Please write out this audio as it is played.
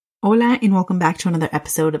Hola, and welcome back to another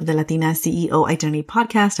episode of the Latina CEO Identity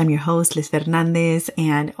Podcast. I'm your host, Liz Fernandez,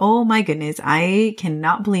 and oh my goodness, I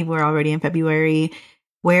cannot believe we're already in February.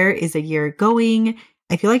 Where is the year going?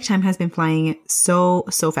 I feel like time has been flying so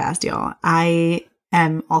fast, y'all. I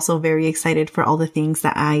am also very excited for all the things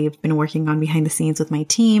that I've been working on behind the scenes with my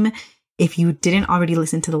team. If you didn't already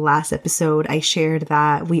listen to the last episode, I shared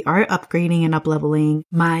that we are upgrading and up-leveling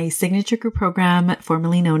my signature group program,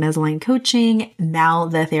 formerly known as Align Coaching, now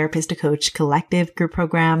the Therapist to Coach Collective group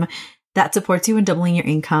program that supports you in doubling your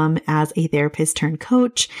income as a therapist turned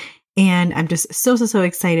coach. And I'm just so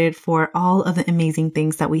excited for all of the amazing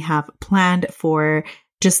things that we have planned for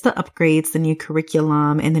just the upgrades, the new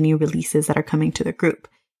curriculum, and the new releases that are coming to the group.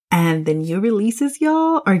 And the new releases,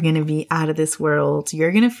 y'all, are going to be out of this world.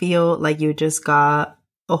 You're going to feel like you just got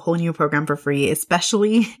a whole new program for free,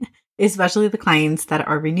 especially the clients that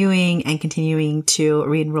are renewing and continuing to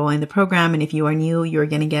re-enroll in the program. And if you are new, you're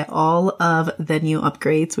going to get all of the new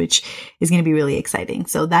upgrades, which is going to be really exciting.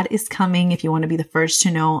 So that is coming. If you want to be the first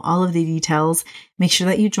to know all of the details, make sure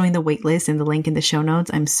that you join the waitlist in the link in the show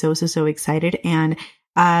notes. I'm so excited. And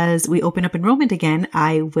as we open up enrollment again,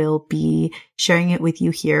 I will be sharing it with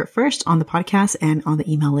you here first on the podcast and on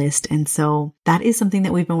the email list. And so that is something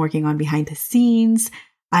that we've been working on behind the scenes.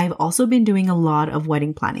 I've also been doing a lot of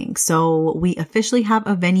wedding planning. So we officially have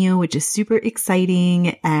a venue, which is super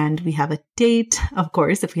exciting. And we have a date. Of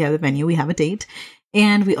course, if we have a venue, we have a date.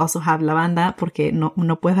 And we also have la banda, porque no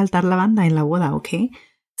puede faltar la banda en la boda, okay?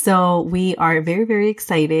 So we are very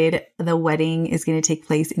excited. The wedding is going to take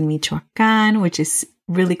place in Michoacán, which is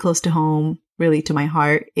really close to home, really to my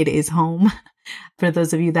heart. It is home. For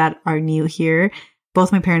those of you that are new here,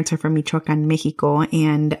 both my parents are from Michoacán, Mexico,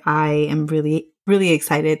 and I am really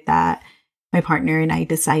excited that my partner and I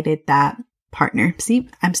decided that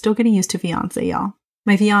I'm still getting used to fiance, y'all.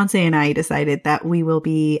 My fiance and I decided that we will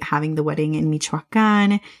be having the wedding in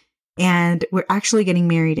Michoacán. And we're actually getting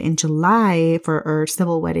married in July for our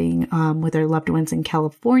civil wedding with our loved ones in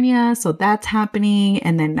California. So that's happening.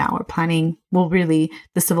 And then now we're planning, really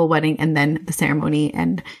the civil wedding and then the ceremony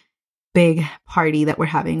and big party that we're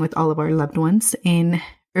having with all of our loved ones in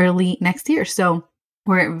early next year. So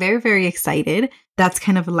we're very excited. That's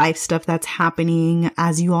kind of life stuff that's happening.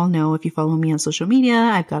 As you all know, if you follow me on social media,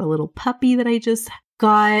 I've got a little puppy that I just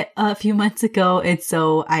got a few months ago. And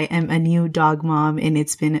so I am a new dog mom and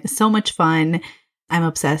it's been so much fun. I'm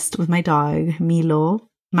obsessed with my dog, Milo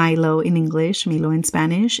in English, Milo in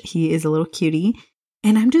Spanish. He is a little cutie.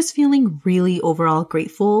 And I'm just feeling really overall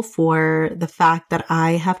grateful for the fact that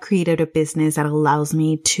I have created a business that allows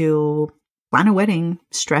me to plan a wedding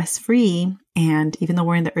stress-free. And even though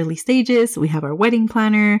we're in the early stages, we have our wedding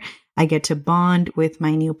planner. I get to bond with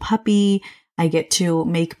my new puppy. I get to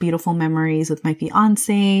make beautiful memories with my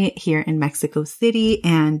fiance here in Mexico City.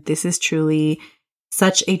 And this is truly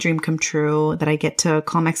such a dream come true that I get to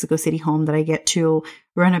call Mexico City home, that I get to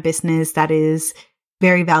run a business that is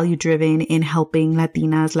very value driven in helping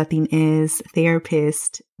Latinas, Latines,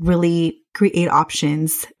 therapists really create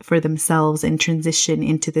options for themselves and transition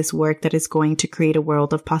into this work that is going to create a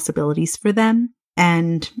world of possibilities for them.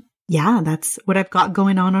 And yeah, that's what I've got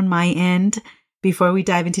going on my end. Before we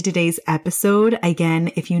dive into today's episode,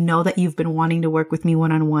 again, if you know that you've been wanting to work with me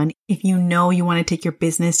one-on-one, if you know you want to take your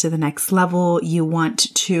business to the next level, you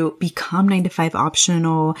want to become 9-to-5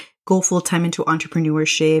 optional, go full-time into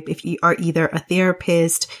entrepreneurship, if you are either a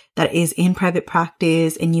therapist that is in private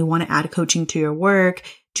practice and you want to add coaching to your work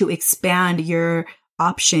to expand your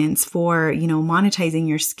options for, monetizing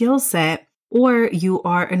your skill set, or you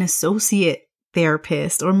are an associate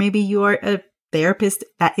therapist, or maybe you are a therapist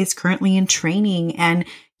that is currently in training and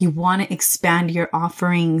you want to expand your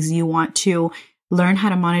offerings, you want to learn how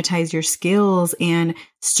to monetize your skills and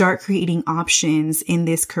start creating options in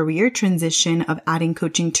this career transition of adding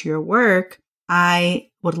coaching to your work,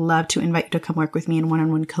 I would love to invite you to come work with me in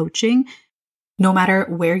one-on-one coaching. No matter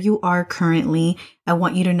where you are currently, I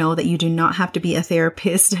want you to know that you do not have to be a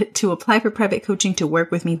therapist to apply for private coaching to work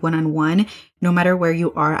with me one-on-one. No matter where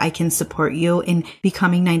you are, I can support you in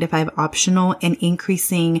becoming 9-to-5 optional and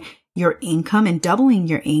increasing your income and doubling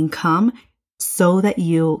your income so that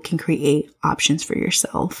you can create options for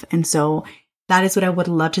yourself. And so that is what I would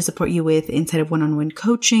love to support you with inside of one-on-one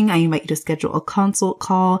coaching. I invite you to schedule a consult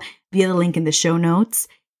call via the link in the show notes.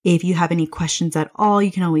 If you have any questions at all,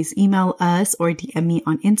 you can always email us or DM me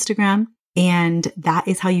on Instagram. And that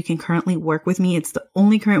is how you can currently work with me. It's the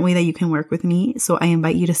only current way that you can work with me. So I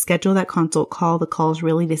invite you to schedule that consult call. The call is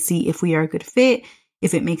really to see if we are a good fit,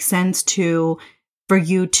 if it makes sense for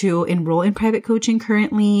you to enroll in private coaching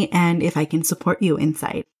currently, and if I can support you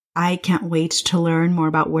inside. I can't wait to learn more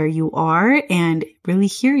about where you are and really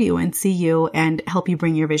hear you and see you and help you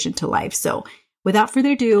bring your vision to life. So without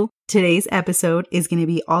further ado, today's episode is going to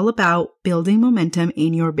be all about building momentum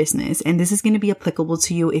in your business. And this is going to be applicable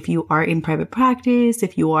to you if you are in private practice,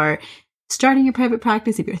 if you are starting your private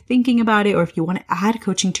practice, if you're thinking about it, or if you want to add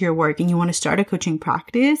coaching to your work and you want to start a coaching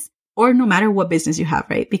practice, or no matter what business you have,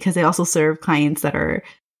 right? Because I also serve clients that are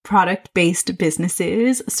product-based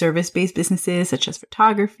businesses, service-based businesses such as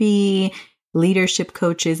photography, leadership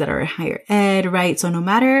coaches that are higher ed, right? So no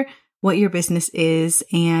matter what your business is,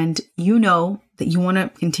 and you know that you want to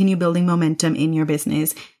continue building momentum in your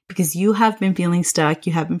business because you have been feeling stuck,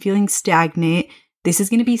 you have been feeling stagnant, this is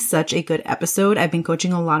going to be such a good episode. I've been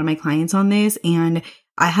coaching a lot of my clients on this, and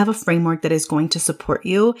I have a framework that is going to support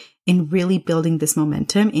you in really building this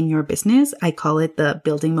momentum in your business. I call it the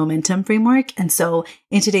Building Momentum Framework. And so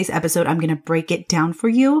in today's episode, I'm going to break it down for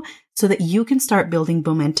you so that you can start building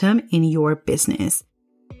momentum in your business.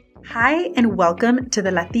 Hi, and welcome to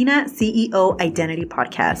the Latina CEO Identity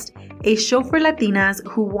Podcast, a show for Latinas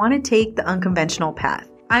who want to take the unconventional path.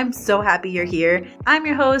 I'm so happy you're here. I'm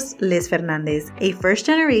your host, Liz Fernandez, a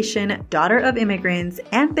first-generation daughter of immigrants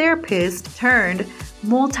and therapist turned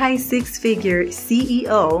multi-six-figure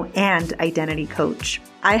CEO and identity coach.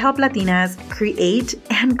 I help Latinas create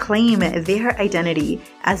and claim their identity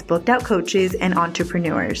as booked-out coaches and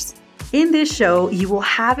entrepreneurs. In this show, you will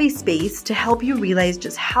have a space to help you realize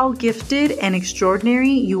just how gifted and extraordinary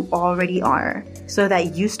you already are, so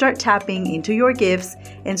that you start tapping into your gifts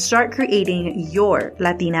and start creating your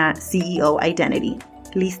Latina CEO identity.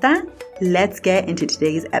 Lista? Let's get into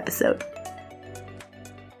today's episode.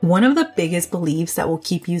 One of the biggest beliefs that will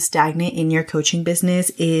keep you stagnant in your coaching business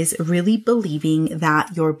is really believing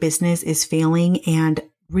that your business is failing and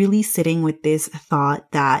really sitting with this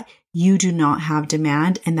thought that you do not have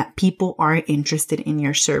demand and that people aren't interested in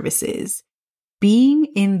your services. Being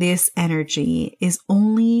in this energy is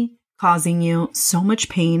only causing you so much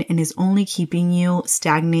pain and is only keeping you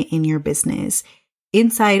stagnant in your business.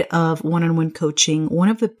 Inside of one-on-one coaching, one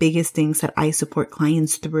of the biggest things that I support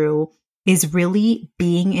clients through is really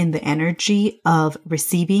being in the energy of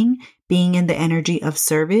receiving, being in the energy of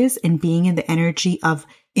service, and being in the energy of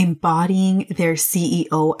embodying their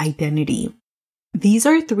CEO identity. These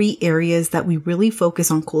are three areas that we really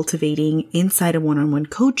focus on cultivating inside of one-on-one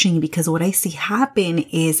coaching, because what I see happen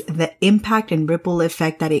is the impact and ripple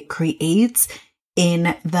effect that it creates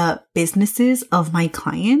in the businesses of my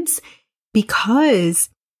clients, because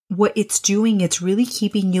what it's doing, it's really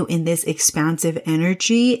keeping you in this expansive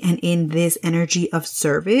energy and in this energy of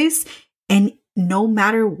service. And no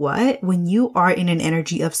matter what, when you are in an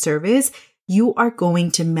energy of service, you are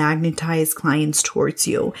going to magnetize clients towards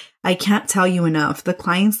you. I can't tell you enough. The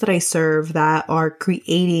clients that I serve that are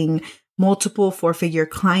creating multiple four-figure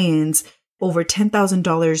clients, over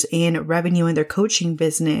 $10,000 in revenue in their coaching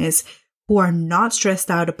business, who are not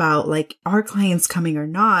stressed out about like, are clients coming or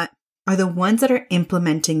not, are the ones that are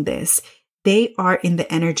implementing this. They are in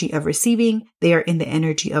the energy of receiving, they are in the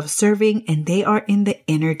energy of serving, and they are in the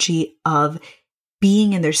energy of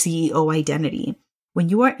being in their CEO identity. When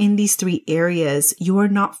you are in these three areas, you are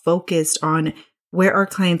not focused on where are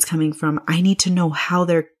clients coming from. I need to know how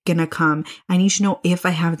they're going to come. I need to know if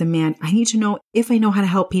I have demand. I need to know if I know how to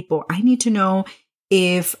help people. I need to know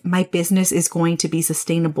if my business is going to be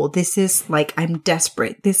sustainable. This is like, I'm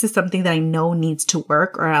desperate. This is something that I know needs to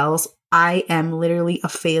work, or else I am literally a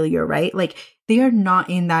failure, right? Like, they are not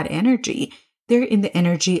in that energy. They're in the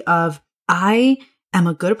energy of, I am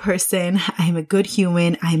a good person. I am a good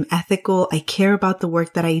human. I am ethical. I care about the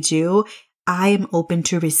work that I do. I am open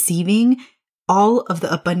to receiving all of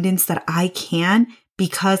the abundance that I can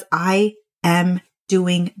because I am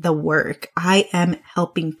doing the work. I am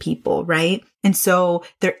helping people, right? And so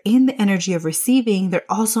they're in the energy of receiving. They're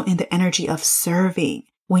also in the energy of serving.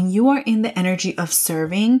 When you are in the energy of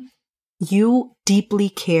serving, you deeply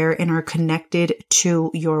care and are connected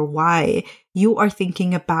to your why. You are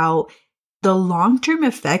thinking about the long-term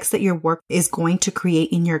effects that your work is going to create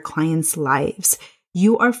in your clients' lives.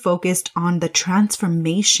 You are focused on the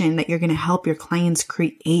transformation that you're going to help your clients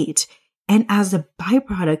create. And as a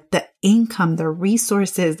byproduct, the income, the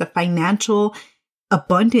resources, the financial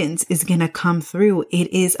abundance is going to come through.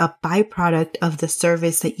 It is a byproduct of the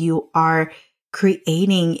service that you are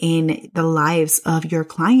creating in the lives of your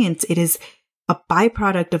clients. It is a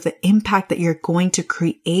byproduct of the impact that you're going to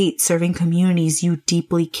create serving communities you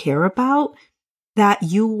deeply care about, that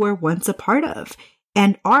you were once a part of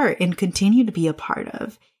and are and continue to be a part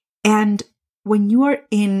of. And when you are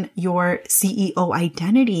in your CEO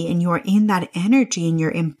identity and you're in that energy and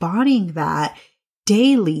you're embodying that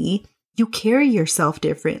daily, you carry yourself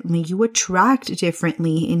differently. You attract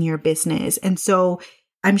differently in your business. And so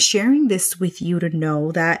I'm sharing this with you to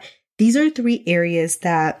know that these are 3 areas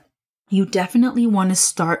that you definitely want to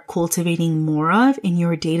start cultivating more of in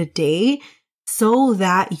your day-to-day so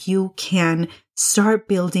that you can start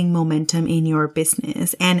building momentum in your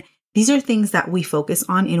business. And these are things that we focus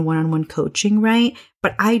on in one-on-one coaching, right?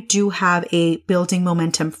 But I do have a building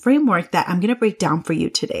momentum framework that I'm going to break down for you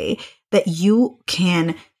today that you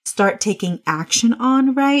can start taking action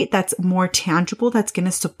on, right? That's more tangible. That's going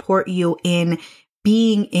to support you in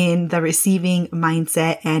being in the receiving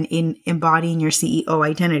mindset and in embodying your CEO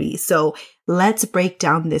identity. So let's break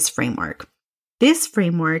down this framework. This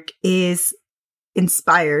framework is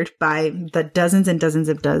inspired by the dozens and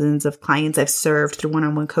dozens of clients I've served through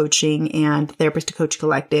one-on-one coaching and Therapist to Coach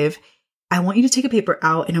Collective. I want you to take a paper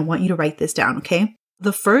out and I want you to write this down, okay?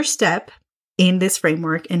 The first step in this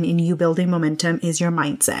framework and in you building momentum is your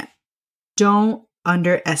mindset. Don't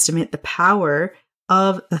underestimate the power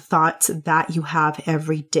of the thoughts that you have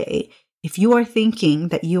every day. If you are thinking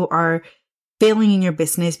that you are failing in your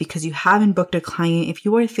business because you haven't booked a client, if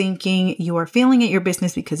you are thinking you are failing at your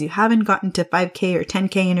business because you haven't gotten to 5K or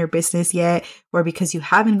 10K in your business yet, or because you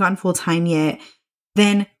haven't gone full time yet,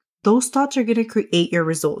 then those thoughts are going to create your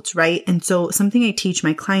results, right? And so something I teach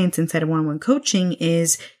my clients inside of one-on-one coaching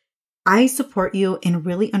is I support you in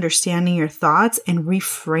really understanding your thoughts and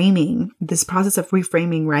reframing this process of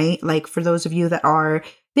reframing, right? Like for those of you that are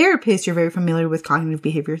therapists, you're very familiar with cognitive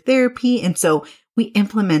behavior therapy. And so we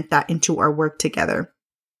implement that into our work together.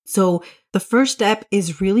 So the first step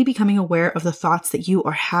is really becoming aware of the thoughts that you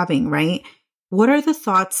are having, right? What are the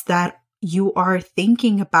thoughts that you are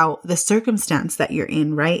thinking about the circumstance that you're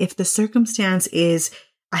in, right? If the circumstance is,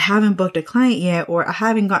 I haven't booked a client yet, or I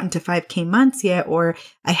haven't gotten to 5K months yet, or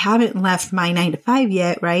I haven't left my 9 to 5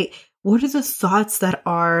 yet, right? What are the thoughts that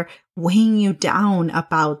are weighing you down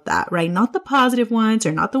about that, right? Not the positive ones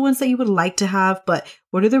or not the ones that you would like to have, but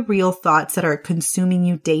what are the real thoughts that are consuming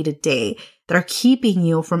you day to day that are keeping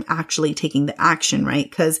you from actually taking the action, right?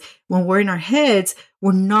 Because when we're in our heads,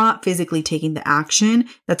 we're not physically taking the action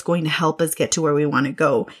that's going to help us get to where we want to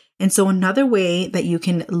go. And so another way that you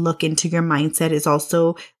can look into your mindset is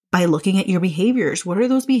also by looking at your behaviors. What are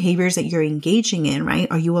those behaviors that you're engaging in, right?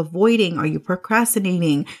 Are you avoiding? Are you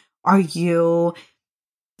procrastinating? Are you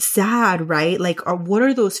sad, right? Like, what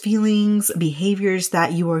are those feelings, behaviors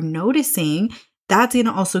that you are noticing? That's going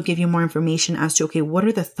to also give you more information as to, okay, what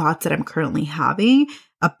are the thoughts that I'm currently having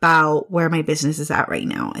about where my business is at right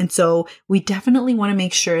now? And so we definitely want to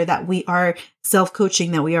make sure that we are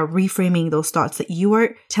self-coaching, that we are reframing those thoughts, that you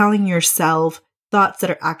are telling yourself thoughts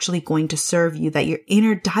that are actually going to serve you, that your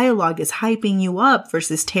inner dialogue is hyping you up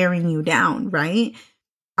versus tearing you down, right?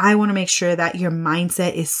 I want to make sure that your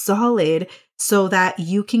mindset is solid so that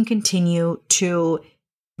you can continue to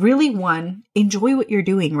really, one, enjoy what you're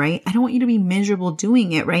doing, right? I don't want you to be miserable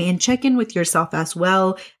doing it, right? And check in with yourself as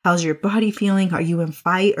well. How's your body feeling? Are you in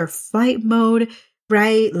fight or flight mode,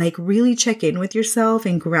 right? Like really check in with yourself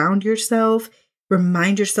and ground yourself.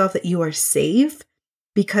 Remind yourself that you are safe,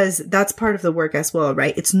 because that's part of the work as well,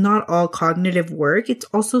 right? It's not all cognitive work. It's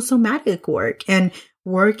also somatic work and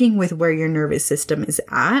working with where your nervous system is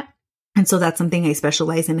at. And so that's something I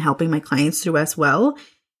specialize in helping my clients through as well.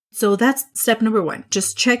 So that's step number 1,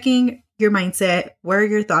 just checking your mindset. Where are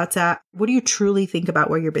your thoughts at? What do you truly think about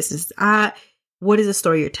where your business is at? What is the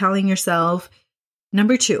story you're telling yourself?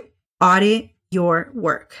 Number 2, audit your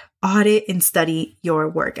work. Audit and study your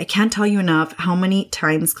work. I can't tell you enough how many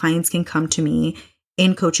times clients can come to me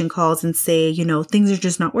in coaching calls and say, you know, things are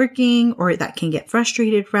just not working, or that can get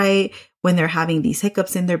frustrated, right? When they're having these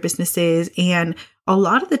hiccups in their businesses. And a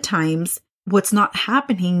lot of the times, what's not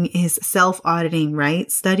happening is self-auditing, right?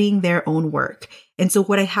 Studying their own work. And so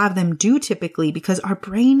what I have them do typically, because our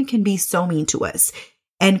brain can be so mean to us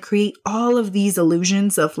and create all of these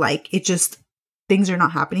illusions of like, things are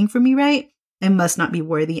not happening for me, right? I must not be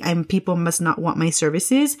worthy. People must not want my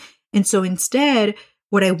services. And so instead,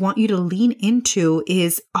 what I want you to lean into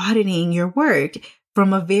is auditing your work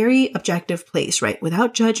from a very objective place, right?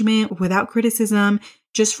 Without judgment, without criticism,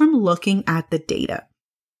 just from looking at the data.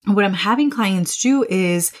 And what I'm having clients do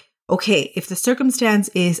is, okay, if the circumstance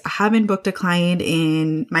is I haven't booked a client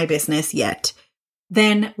in my business yet,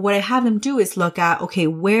 then what I have them do is look at, okay,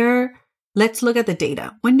 let's look at the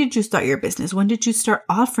data. When did you start your business? When did you start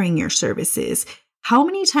offering your services? How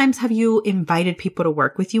many times have you invited people to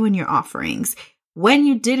work with you in your offerings? When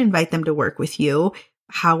you did invite them to work with you,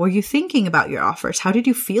 how were you thinking about your offers? How did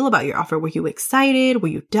you feel about your offer? Were you excited? Were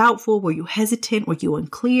you doubtful? Were you hesitant? Were you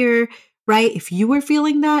unclear? Right? If you were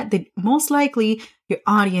feeling that, then most likely your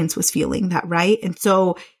audience was feeling that, right? And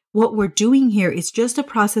so what we're doing here is just a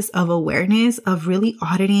process of awareness, of really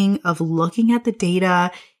auditing, of looking at the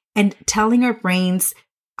data and telling our brains,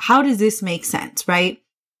 how does this make sense, right?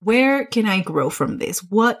 Where can I grow from this?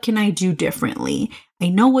 What can I do differently? I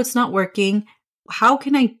know what's not working. How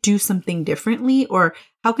can I do something differently? Or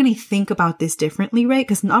how can I think about this differently, right?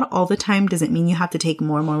 Because not all the time does it mean you have to take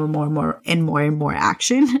more and more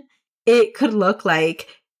action. It could look like,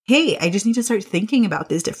 hey, I just need to start thinking about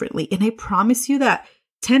this differently. And I promise you that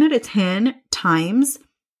 10 out of 10 times,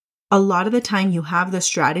 a lot of the time you have the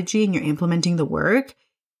strategy and you're implementing the work,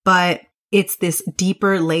 but it's this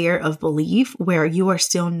deeper layer of belief where you are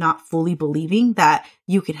still not fully believing that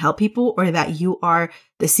you can help people or that you are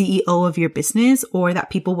the CEO of your business or that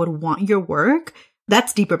people would want your work.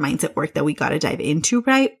 That's deeper mindset work that we got to dive into,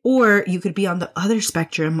 right? Or you could be on the other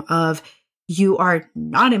spectrum of you are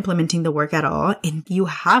not implementing the work at all and you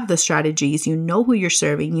have the strategies, you know who you're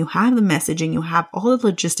serving, you have the messaging, you have all the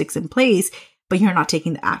logistics in place, but you're not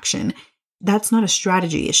taking the action. That's not a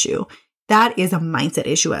strategy issue. That is a mindset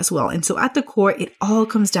issue as well. And so at the core, it all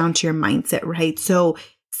comes down to your mindset, right? So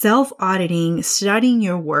self-auditing, studying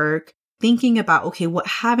your work, thinking about, okay, what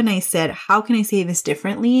haven't I said? How can I say this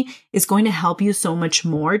differently is going to help you so much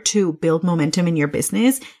more to build momentum in your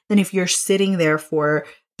business than if you're sitting there for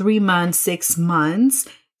 3 months, 6 months,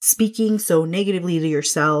 speaking so negatively to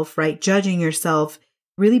yourself, right? Judging yourself,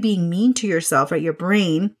 really being mean to yourself, right? Your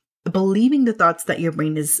brain, believing the thoughts that your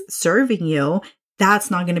brain is serving you.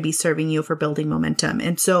 That's not going to be serving you for building momentum.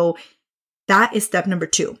 And so that is step number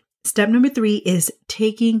 2. Step number 3 is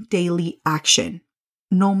taking daily action.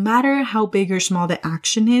 No matter how big or small the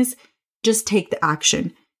action is, just take the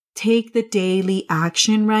action. Take the daily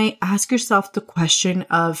action, right? Ask yourself the question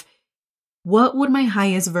of, what would my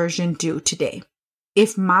highest version do today?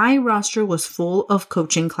 If my roster was full of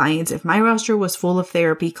coaching clients, if my roster was full of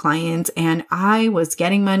therapy clients, and I was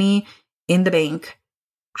getting money in the bank,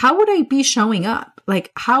 how would I be showing up?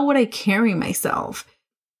 Like, how would I carry myself?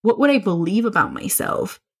 What would I believe about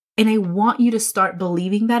myself? And I want you to start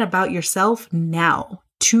believing that about yourself now,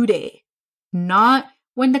 today, not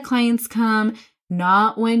when the clients come,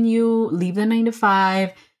 not when you leave the 9 to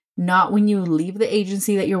 5, not when you leave the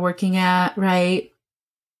agency that you're working at, right?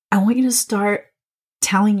 I want you to start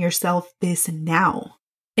telling yourself this now.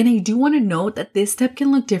 And I do want to note that this step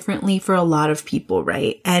can look differently for a lot of people,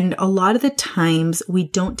 right? And a lot of the times we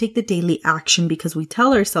don't take the daily action because we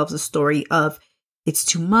tell ourselves a story of, it's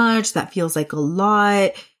too much, that feels like a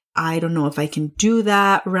lot, I don't know if I can do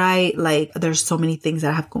that, right? Like, there's so many things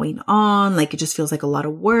that I have going on, like it just feels like a lot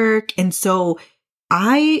of work. And so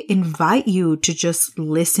I invite you to just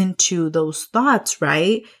listen to those thoughts,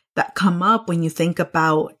 right? That come up when you think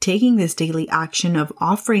about taking this daily action of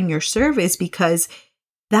offering your service, because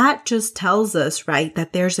that just tells us, right,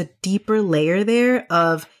 that there's a deeper layer there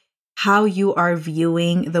of how you are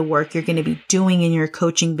viewing the work you're going to be doing in your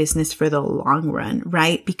coaching business for the long run,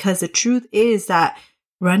 right? Because the truth is that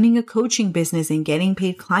running a coaching business and getting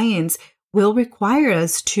paid clients will require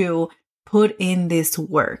us to put in this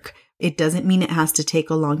work. It doesn't mean it has to take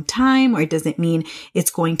a long time, or it doesn't mean it's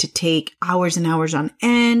going to take hours and hours on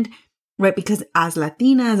end, right? Because as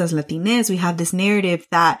Latinas, as Latinx, we have this narrative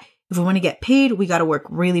that if we want to get paid, we got to work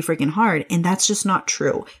really freaking hard. And that's just not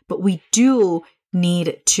true. But we do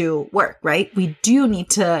need to work, right? We do need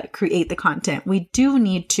to create the content. We do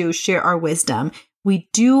need to share our wisdom. We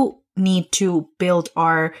do need to build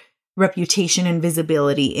our reputation and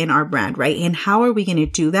visibility in our brand, right? And how are we going to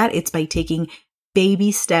do that? It's by taking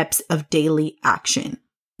baby steps of daily action.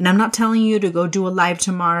 And I'm not telling you to go do a live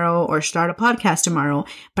tomorrow or start a podcast tomorrow,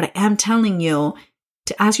 but I am telling you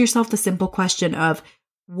to ask yourself the simple question of,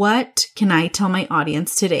 what can I tell my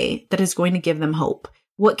audience today that is going to give them hope?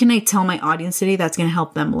 What can I tell my audience today that's going to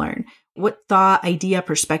help them learn? What thought, idea,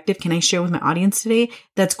 perspective can I share with my audience today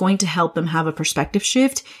that's going to help them have a perspective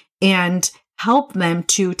shift and help them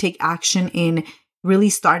to take action in really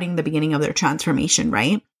starting the beginning of their transformation,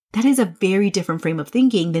 right? That is a very different frame of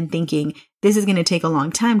thinking than thinking this is going to take a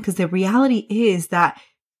long time, because the reality is that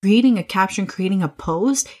creating a caption, creating a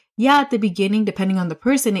post, yeah, at the beginning, depending on the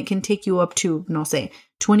person, it can take you up to, no say,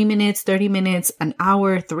 20 minutes, 30 minutes, an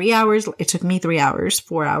hour, 3 hours. It took me 3 hours,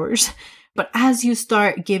 4 hours. But as you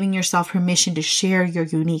start giving yourself permission to share your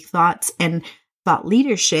unique thoughts and thought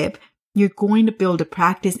leadership, you're going to build a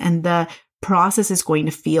practice and the process is going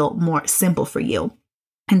to feel more simple for you.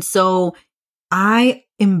 And so I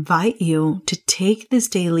invite you to take this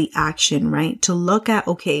daily action, right? To look at,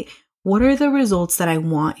 okay, what are the results that I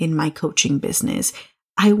want in my coaching business?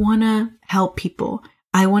 I want to help people.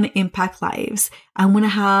 I want to impact lives. I want to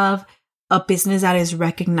have a business that is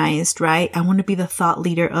recognized, right? I want to be the thought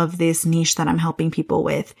leader of this niche that I'm helping people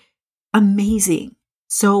with. Amazing.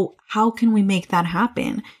 So how can we make that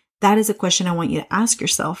happen? That is a question I want you to ask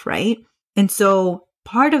yourself, right? And so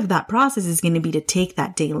part of that process is going to be to take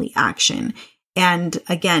that daily action. And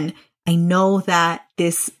again, I know that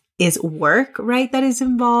this is work, right, that is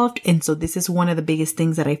involved. And so this is one of the biggest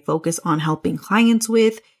things that I focus on helping clients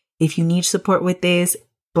with. If you need support with this,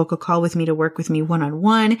 book a call with me to work with me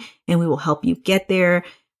one-on-one, and we will help you get there.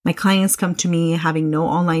 My clients come to me having no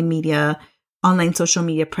online social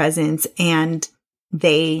media presence, and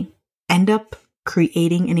they end up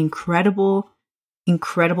creating an incredible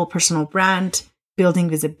personal brand, building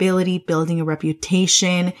visibility, building a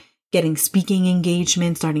reputation, getting speaking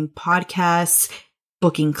engagements, starting podcasts,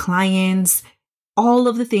 booking clients, all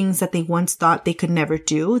of the things that they once thought they could never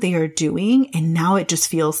do, they are doing. And now it just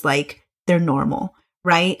feels like they're normal,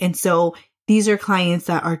 right? And so these are clients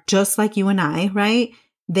that are just like you and I, right?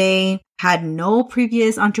 They had no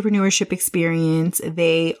previous entrepreneurship experience.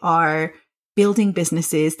 They are building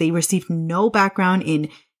businesses. They received no background in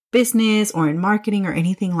business or in marketing or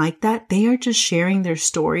anything like that. They are just sharing their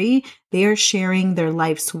story. They are sharing their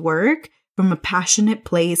life's work from a passionate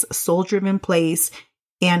place, a soul-driven place,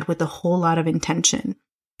 and with a whole lot of intention.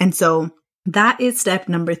 And so that is step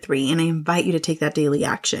number 3. And I invite you to take that daily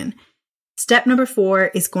action. Step number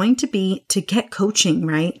 4 is going to be to get coaching,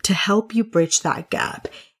 right? To help you bridge that gap.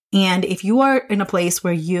 And if you are in a place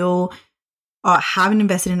where you haven't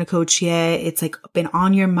invested in a coach yet, it's like been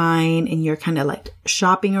on your mind and you're kind of like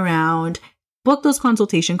shopping around, book those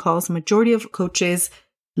consultation calls. The majority of coaches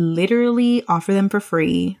literally offer them for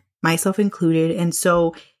free, myself included. And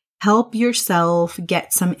so help yourself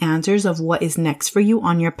get some answers of what is next for you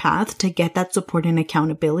on your path to get that support and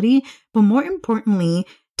accountability. But more importantly,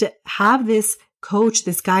 to have this coach,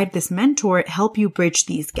 this guide, this mentor help you bridge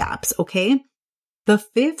these gaps, okay? The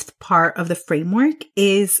 5th part of the framework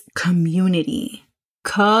is community.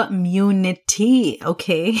 Community,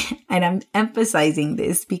 okay? And I'm emphasizing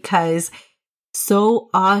this because so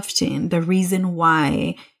often the reason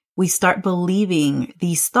why we start believing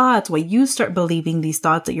these thoughts, why you start believing these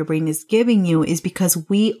thoughts that your brain is giving you is because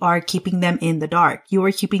we are keeping them in the dark. You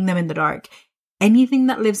are keeping them in the dark. Anything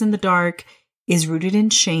that lives in the dark is rooted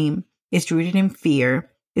in shame. It's rooted in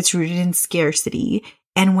fear. It's rooted in scarcity.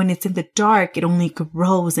 And when it's in the dark, it only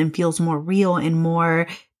grows and feels more real and more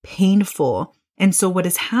painful. And so what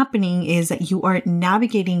is happening is that you are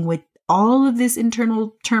navigating with all of this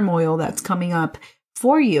internal turmoil that's coming up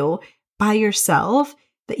for you by yourself,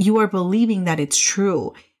 that you are believing that it's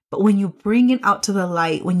true. But when you bring it out to the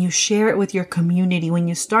light, when you share it with your community, when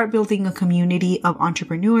you start building a community of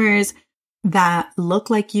entrepreneurs that look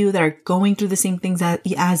like you, that are going through the same things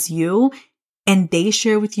as you, and they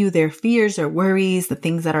share with you their fears, their worries, the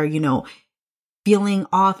things that are, feeling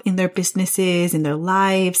off in their businesses, in their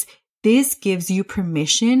lives, this gives you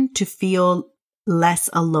permission to feel less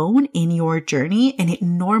alone in your journey, and it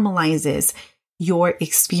normalizes your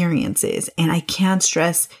experiences. And I can't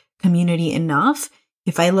stress community enough.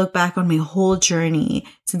 If I look back on my whole journey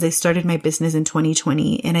since I started my business in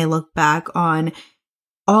 2020, and I look back on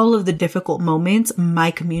all of the difficult moments, my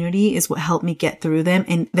community is what helped me get through them.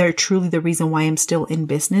 And they're truly the reason why I'm still in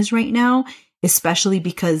business right now, especially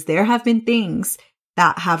because there have been things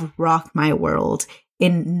that have rocked my world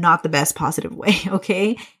in not the best positive way.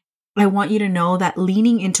 Okay. I want you to know that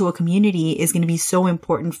leaning into a community is going to be so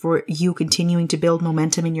important for you continuing to build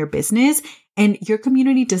momentum in your business. And your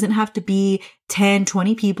community doesn't have to be 10,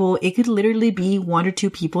 20 people. It could literally be 1 or 2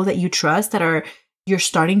 people that you trust, you're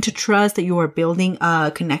starting to trust, that you are building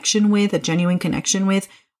a connection with, a genuine connection with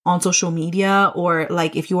on social media, or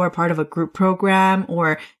like if you are part of a group program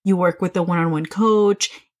or you work with a one-on-one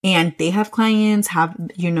coach and they have clients,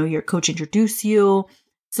 your coach introduce you.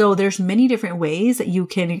 So there's many different ways that you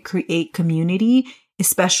can create community,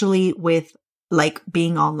 especially with like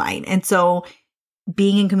being online. And so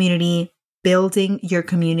being in community, building your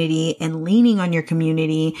community and leaning on your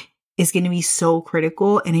community is going to be so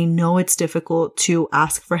critical. And I know it's difficult to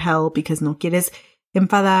ask for help because no quieres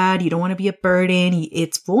enfadar. You don't want to be a burden.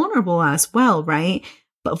 It's vulnerable as well, right?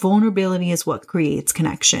 But vulnerability is what creates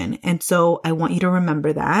connection. And so I want you to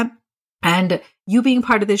remember that. And you being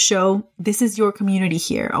part of this show, this is your community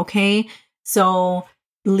here, okay? So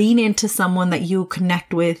lean into someone that you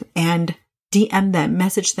connect with and DM them,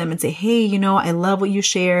 message them and say, hey, I love what you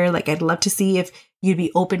share. Like, I'd love to see if you'd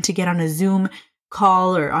be open to get on a Zoom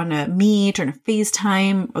call or on a Meet or on a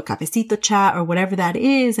FaceTime or cafecito chat or whatever that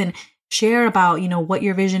is, and share about, what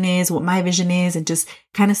your vision is, what my vision is, and just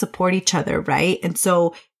kind of support each other, right? And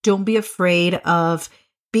so don't be afraid of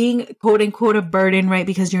being quote unquote a burden, right?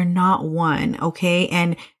 Because you're not one, okay?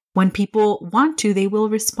 And when people want to, they will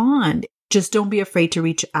respond. just don't be afraid to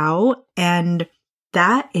reach out. And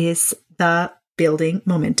that is the building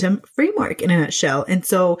momentum framework in a nutshell. And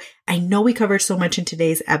so I know we covered so much in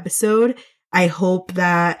today's episode. I hope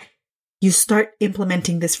that you start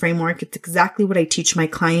implementing this framework. It's exactly what I teach my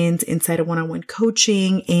clients inside of one-on-one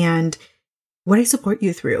coaching and what I support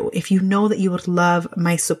you through. If you know that you would love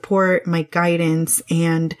my support, my guidance,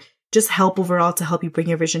 and just help overall to help you bring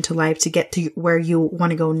your vision to life, to get to where you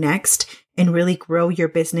want to go next and really grow your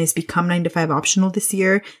business, become 9-to-5 optional this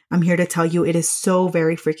year, I'm here to tell you it is so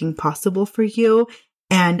very freaking possible for you.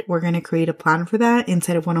 And we're going to create a plan for that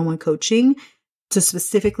inside of one-on-one coaching to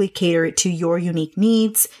specifically cater it to your unique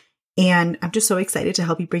needs. And I'm just so excited to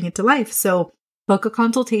help you bring it to life. So book a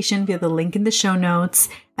consultation via the link in the show notes.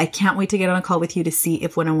 I can't wait to get on a call with you to see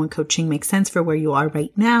if one-on-one coaching makes sense for where you are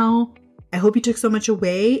right now. I hope you took so much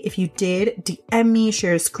away. If you did, DM me,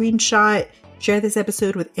 share a screenshot, share this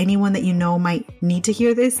episode with anyone that you know might need to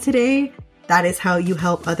hear this today. That is how you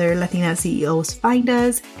help other Latina CEOs find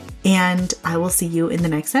us. And I will see you in the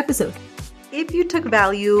next episode. If you took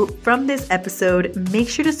value from this episode, make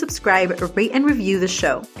sure to subscribe, rate, and review the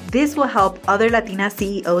show. This will help other Latina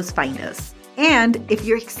CEOs find us. And if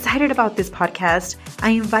you're excited about this podcast, I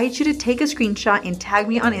invite you to take a screenshot and tag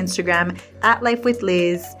me on Instagram at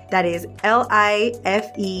LifeWithLiz. That is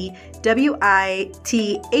LifeWithHliz.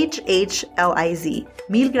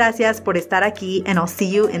 Mil gracias por estar aquí, and I'll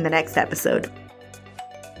see you in the next episode.